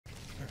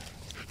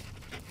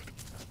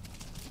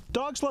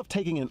Dogs love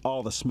taking in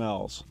all the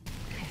smells,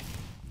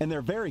 and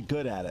they're very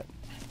good at it.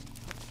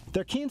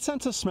 Their keen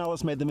sense of smell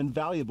has made them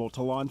invaluable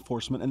to law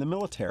enforcement and the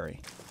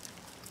military.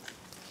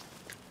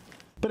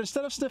 But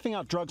instead of sniffing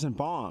out drugs and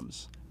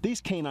bombs, these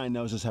canine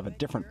noses have a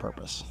different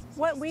purpose.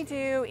 What we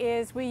do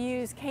is we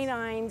use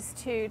canines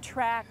to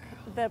track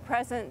the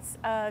presence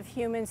of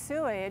human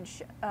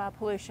sewage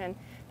pollution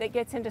that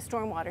gets into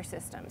stormwater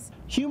systems.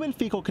 Human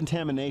fecal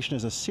contamination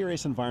is a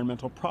serious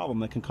environmental problem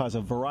that can cause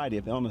a variety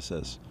of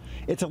illnesses.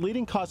 It's a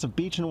leading cause of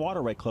beach and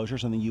waterway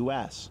closures in the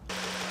U.S.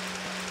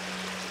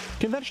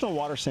 Conventional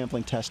water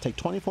sampling tests take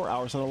 24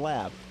 hours at a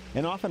lab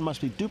and often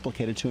must be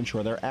duplicated to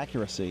ensure their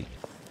accuracy.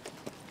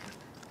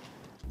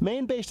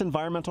 Maine-based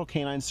Environmental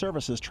Canine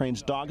Services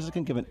trains dogs that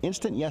can give an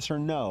instant yes or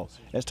no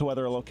as to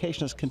whether a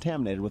location is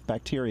contaminated with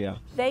bacteria.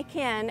 They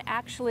can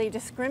actually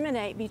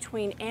discriminate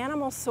between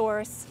animal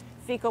source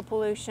fecal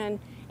pollution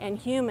and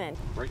human.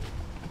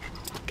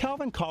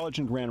 Calvin College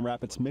in Grand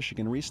Rapids,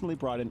 Michigan recently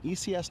brought in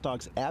ECS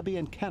dogs Abby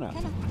and Kenna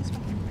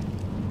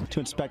to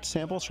inspect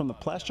samples from the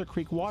Plaster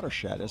Creek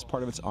watershed as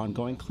part of its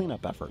ongoing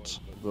cleanup efforts.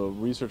 The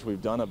research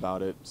we've done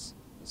about it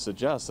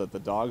suggests that the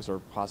dogs are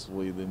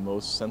possibly the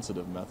most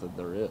sensitive method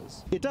there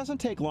is. It doesn't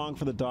take long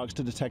for the dogs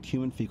to detect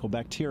human fecal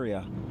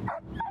bacteria.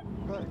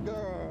 Good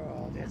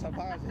girl, that's a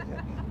positive.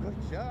 Good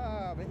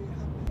job.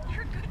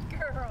 You're a good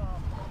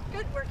girl.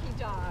 Good working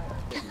dog.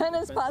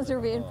 Kenna's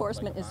positive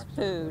reinforcement is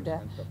food.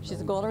 She's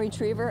a golden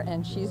retriever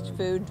and she's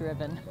food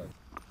driven.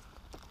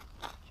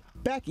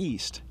 Back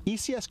east,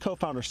 ECS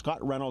co-founder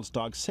Scott Reynolds'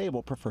 dog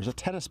Sable prefers a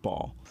tennis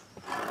ball.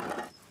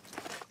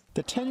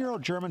 The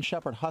 10-year-old German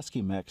Shepherd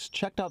Husky mix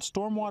checked out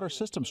stormwater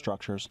system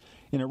structures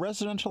in a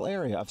residential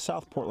area of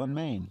South Portland,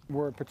 Maine.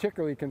 We're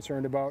particularly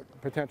concerned about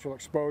potential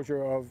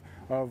exposure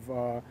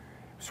of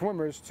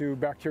swimmers to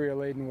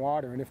bacteria-laden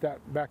water, and if that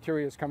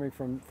bacteria is coming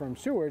from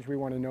sewage, we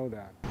want to know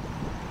that.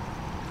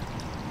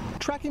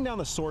 Tracking down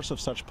the source of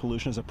such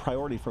pollution is a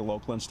priority for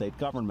local and state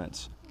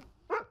governments,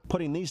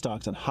 putting these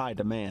dogs in high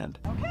demand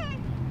Okay,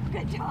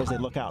 good job. as they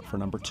look out for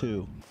number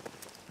 2.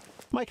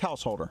 Mike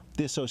Householder,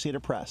 The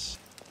Associated Press.